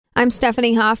I'm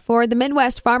Stephanie Hoff for the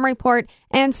Midwest Farm Report,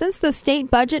 and since the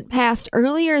state budget passed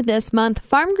earlier this month,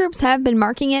 farm groups have been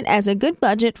marking it as a good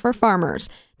budget for farmers.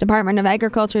 Department of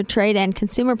Agriculture, Trade, and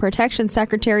Consumer Protection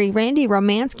Secretary Randy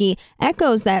Romanski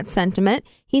echoes that sentiment.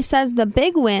 He says the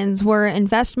big wins were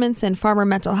investments in farmer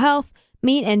mental health,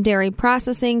 meat and dairy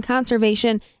processing,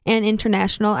 conservation, and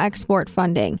international export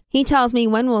funding. He tells me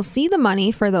when we'll see the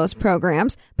money for those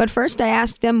programs, but first I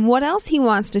asked him what else he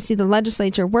wants to see the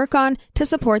legislature work on to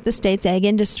support the state's ag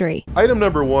industry. Item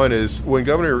number one is when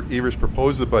Governor Evers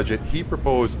proposed the budget, he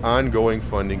proposed ongoing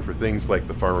funding for things like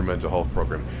the Farmer Mental Health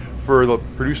Program, for the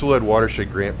Producer-Led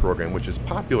Watershed Grant Program, which is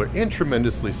popular and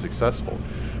tremendously successful.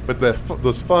 But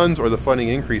those funds or the funding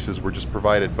increases were just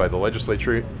provided by the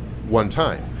legislature one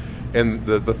time. And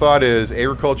the thought is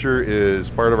agriculture is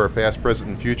part of our past, present,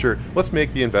 and future. Let's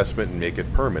make the investment and make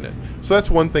it permanent. So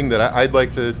that's one thing that I'd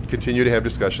like to continue to have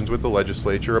discussions with the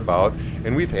legislature about,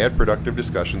 and we've had productive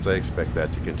discussions. I expect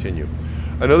that to continue.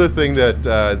 Another thing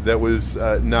that was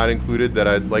not included that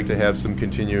I'd like to have some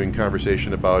continuing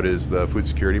conversation about is the food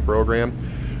security program.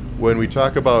 When we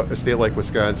talk about a state like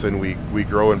Wisconsin, we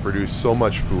grow and produce so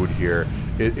much food here.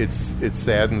 It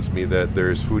saddens me that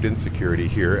there's food insecurity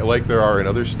here, like there are in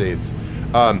other states.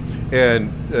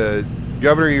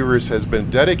 Governor Evers has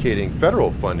been dedicating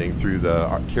federal funding through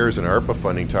the CARES and ARPA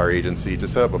funding to our agency to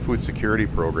set up a food security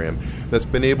program that's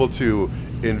been able to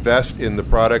invest in the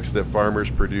products that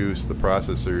farmers produce, the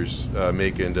processors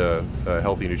make into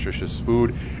healthy, nutritious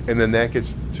food, and then that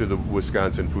gets to the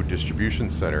Wisconsin Food Distribution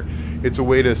Center. It's a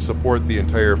way to support the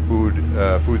entire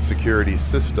food security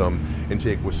system and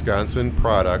take Wisconsin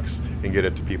products and get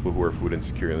it to people who are food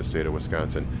insecure in the state of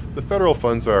Wisconsin. The federal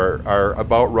funds are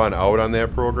about run out on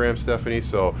that program, Stephanie,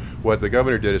 so what the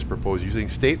governor did is propose using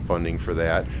state funding for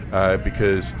that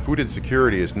because food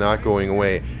insecurity is not going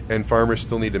away, and farmers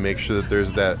still need to make sure that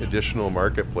there's that additional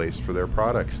marketplace for their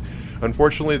products.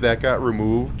 Unfortunately, that got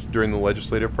removed during the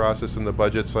legislative process in the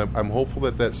budget, so I'm hopeful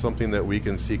that that's something that we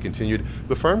can see continued.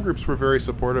 The farm groups were very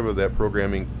supportive of that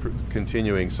programming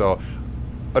continuing, so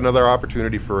another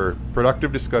opportunity for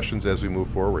productive discussions as we move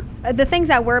forward. The things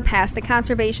that were passed, the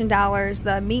conservation dollars,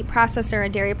 the meat processor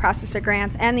and dairy processor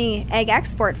grants, and the ag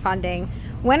export funding,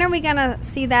 when are we going to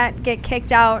see that get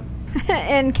kicked out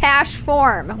in cash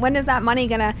form? When is that money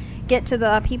going to get to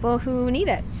the people who need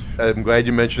it? I'm glad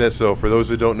you mentioned that. So for those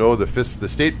who don't know, the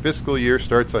state fiscal year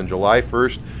starts on July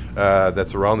 1st.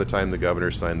 That's around the time the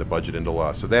governor signed the budget into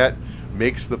law. So that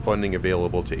makes the funding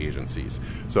available to agencies.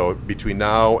 So between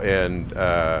now and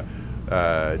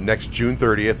next June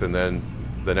 30th and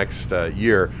then the next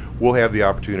year, we'll have the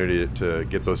opportunity to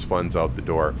get those funds out the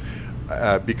door.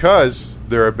 Because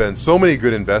there have been so many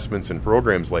good investments in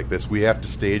programs like this, we have to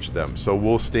stage them. So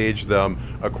we'll stage them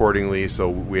accordingly. So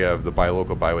we have the Buy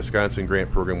Local, Buy Wisconsin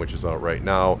grant program, which is out right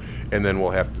now, and then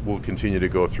we'll continue to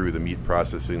go through the meat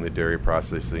processing, the dairy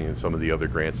processing, and some of the other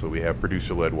grants that we have,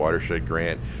 Producer-Led Watershed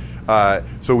Grant.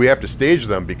 So we have to stage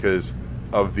them because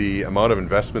of the amount of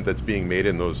investment that's being made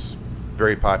in those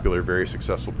very popular, very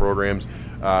successful programs.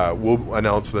 We'll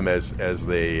announce them as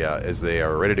they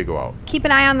are ready to go out. Keep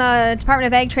an eye on the Department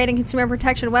of Ag, Trade, and Consumer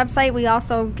Protection website. We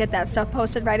also get that stuff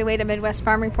posted right away to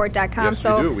MidwestFarmReport.com. Yes,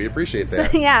 we do. We appreciate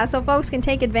that. So folks can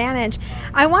take advantage.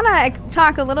 I want to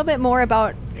talk a little bit more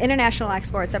about international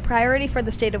exports, a priority for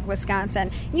the state of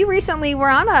Wisconsin. You recently were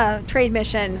on a trade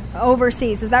mission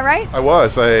overseas, is that right? I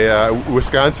was.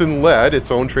 Wisconsin led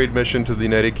its own trade mission to the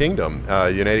United Kingdom.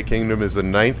 The United Kingdom is the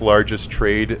 9th largest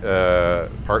trade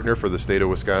partner for the state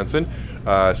of Wisconsin,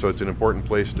 so it's an important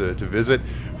place to visit.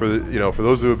 For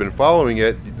those who have been following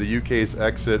it, the UK's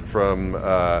exit from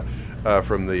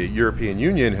the European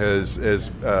Union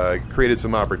has created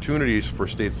some opportunities for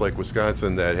states like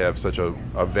Wisconsin that have such a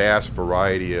vast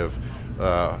variety of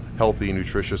healthy,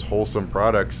 nutritious, wholesome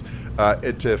products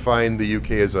to find the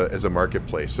UK as a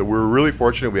marketplace. So we're really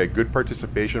fortunate. We had good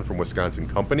participation from Wisconsin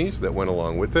companies that went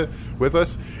along with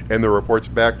us, and the reports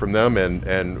back from them and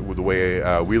the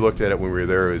way we looked at it when we were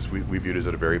there is we viewed it as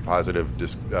a very positive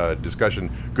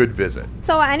discussion, good visit.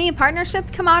 So any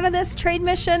partnerships come out of this trade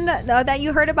mission that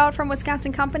you heard about from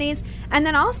Wisconsin companies? And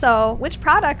then also, which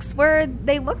products were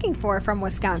they looking for from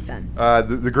Wisconsin?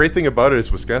 The great thing about it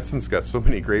is Wisconsin's got so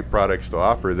many great products to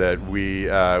offer that we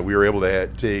were able to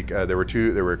take. There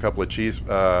were a couple of cheese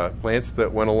plants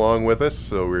that went along with us.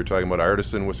 So we were talking about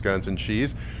artisan Wisconsin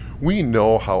cheese. We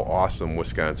know how awesome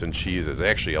Wisconsin cheese is.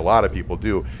 Actually, a lot of people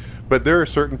do, but there are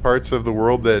certain parts of the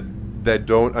world that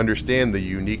don't understand the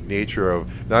unique nature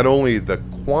of not only the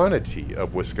quantity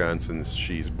of Wisconsin's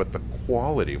cheese, but the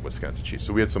quality of Wisconsin cheese.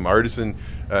 So we had some artisan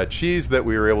cheese that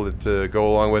we were able to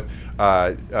go along with.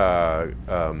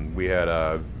 We had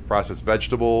processed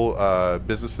vegetable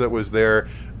business that was there,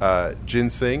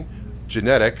 ginseng,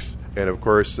 genetics, and of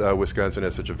course, Wisconsin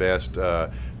has such a vast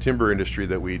timber industry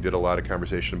that we did a lot of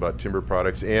conversation about timber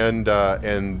products and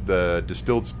the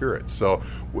distilled spirits. So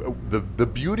the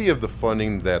beauty of the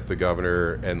funding that the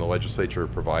governor and the legislature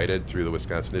provided through the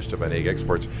Wisconsin Initiative on Ag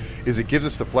Exports is it gives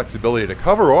us the flexibility to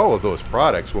cover all of those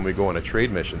products when we go on a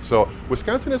trade mission. So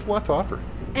Wisconsin has a lot to offer.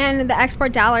 And the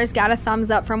export dollars got a thumbs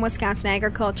up from Wisconsin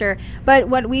agriculture. But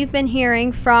what we've been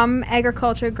hearing from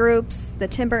agriculture groups, the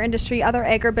timber industry, other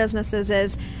agribusinesses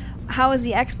is, how is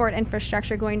the export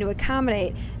infrastructure going to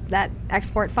accommodate that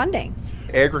export funding?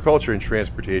 Agriculture and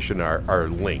transportation are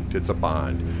linked. It's a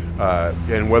bond.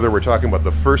 And whether we're talking about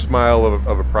the first mile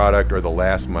of a product or the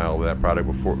last mile of that product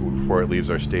before it leaves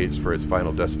our states for its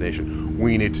final destination,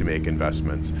 we need to make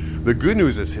investments. The good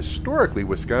news is historically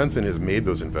Wisconsin has made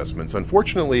those investments.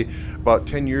 Unfortunately, about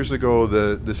 10 years ago,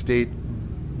 the state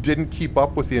didn't keep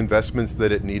up with the investments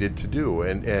that it needed to do.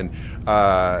 And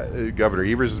Governor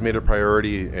Evers has made it a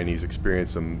priority, and he's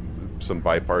experienced some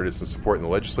bipartisan support in the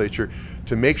legislature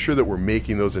to make sure that we're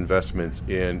making those investments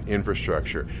in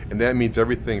infrastructure. And that means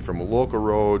everything from a local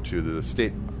road to the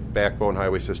state backbone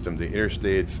highway system, the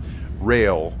interstates,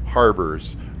 rail,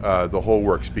 harbors, the whole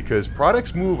works, because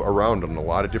products move around in a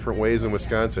lot of different ways in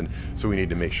Wisconsin, so we need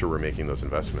to make sure we're making those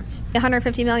investments.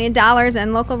 $150 million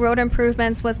in local road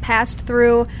improvements was passed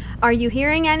through. Are you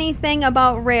hearing anything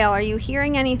about rail? Are you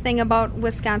hearing anything about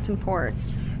Wisconsin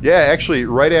ports? Yeah, actually,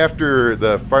 right after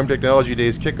the Farm Technology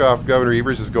Days kickoff, Governor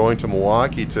Evers is going to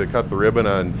Milwaukee to cut the ribbon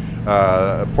on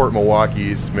Port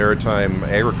Milwaukee's maritime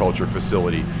agriculture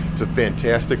facility. It's a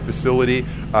fantastic facility.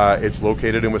 It's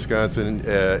located in Wisconsin,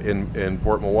 in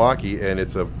Port Milwaukee, and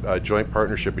it's a joint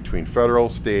partnership between federal,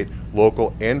 state,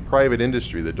 local, and private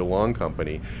industry, the DeLong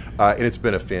Company. And it's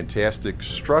been a fantastic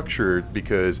structure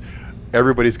because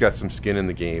everybody's got some skin in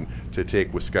the game to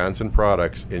take Wisconsin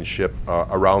products and ship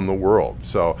around the world.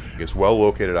 So it's well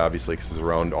located, obviously, because it's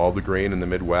around all the grain in the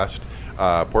Midwest.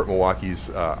 Port Milwaukee's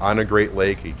on a Great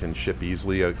Lake. It can ship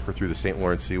easily through the St.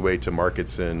 Lawrence Seaway to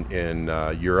markets in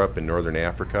Europe and Northern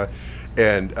Africa.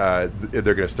 And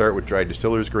they're going to start with dried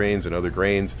distillers grains and other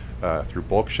grains through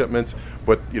bulk shipments.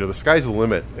 But the sky's the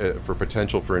limit for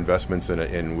potential for investments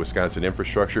in Wisconsin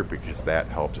infrastructure, because that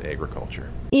helps agriculture.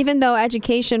 Even though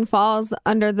education falls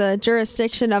under the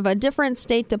jurisdiction of a different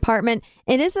state department,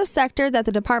 it is a sector that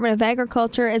the Department of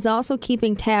Agriculture is also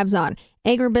keeping tabs on.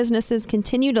 Agribusinesses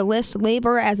continue to list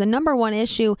labor as a number one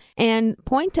issue and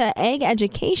point to ag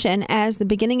education as the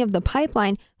beginning of the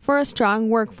pipeline for a strong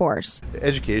workforce.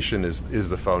 Education is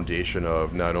the foundation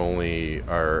of not only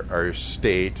our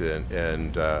state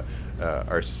and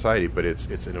our society, but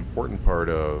it's an important part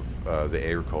of the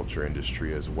agriculture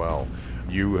industry as well.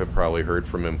 You have probably heard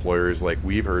from employers, like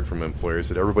we've heard from employers,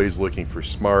 that everybody's looking for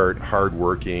smart,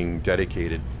 hardworking,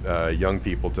 dedicated young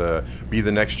people to be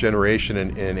the next generation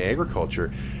in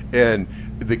agriculture. And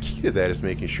the key to that is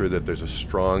making sure that there's a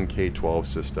strong K-12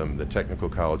 system. The technical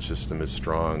college system is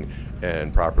strong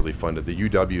and properly funded. The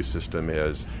UW system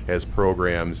has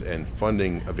programs and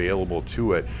funding available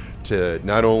to it to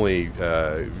not only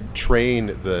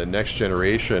train the next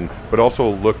generation, but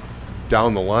also look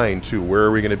down the line to where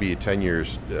are we going to be 10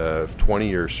 years, 20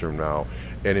 years from now.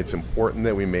 And it's important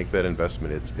that we make that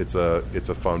investment. It's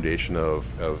a foundation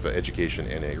of education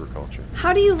and agriculture.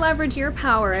 How do you leverage your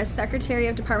power as Secretary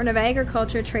of Department of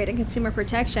Agriculture, Trade, and Consumer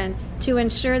Protection to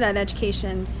ensure that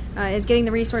education is getting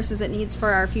the resources it needs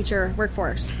for our future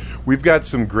workforce? We've got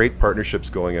some great partnerships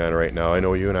going on right now. I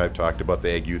know you and I have talked about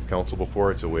the Ag Youth Council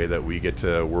before. It's a way that we get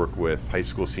to work with high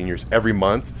school seniors every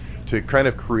month to kind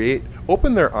of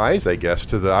open their eyes, I guess,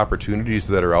 to the opportunities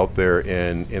that are out there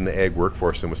in the ag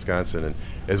workforce in Wisconsin. And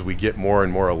as we get more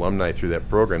and more alumni through that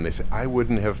program, they say, I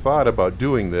wouldn't have thought about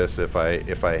doing this if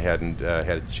I hadn't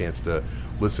had a chance to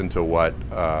listen to what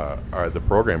the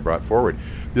program brought forward.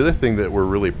 The other thing that we're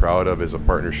really proud of is a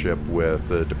partnership with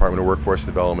the Department of Workforce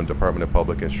Development, Department of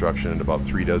Public Instruction, and about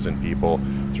 36 people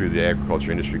through the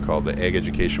agriculture industry called the Ag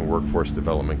Education Workforce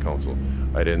Development Council.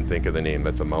 I didn't think of the name,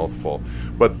 that's a mouthful.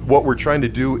 But what we're trying to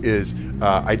do is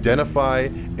identify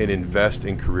and invest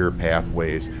in career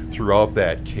pathways throughout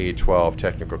that K-12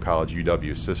 technical college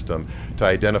UW system to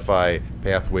identify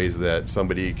pathways that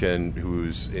somebody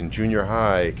who's in junior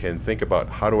high can think about,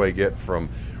 how do I get from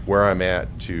where I'm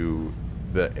at to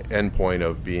the end point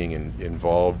of being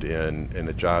involved in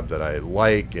a job that I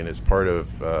like and is part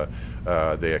of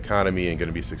the economy and going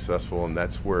to be successful, and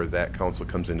that's where that council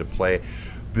comes into play.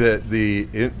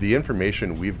 The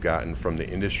information we've gotten from the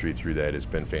industry through that has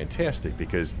been fantastic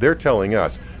because they're telling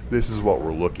us this is what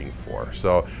we're looking for.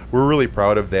 So we're really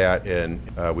proud of that, and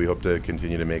we hope to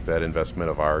continue to make that investment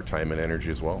of our time and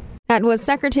energy as well. That was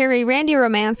Secretary Randy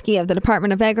Romanski of the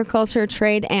Department of Agriculture,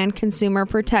 Trade, and Consumer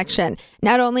Protection,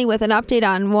 not only with an update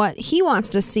on what he wants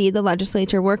to see the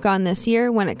legislature work on this year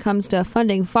when it comes to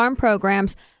funding farm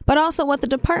programs, but also what the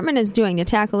department is doing to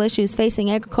tackle issues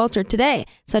facing agriculture today,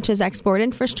 such as export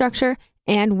infrastructure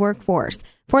and workforce.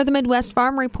 For the Midwest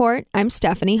Farm Report, I'm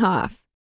Stephanie Hoff.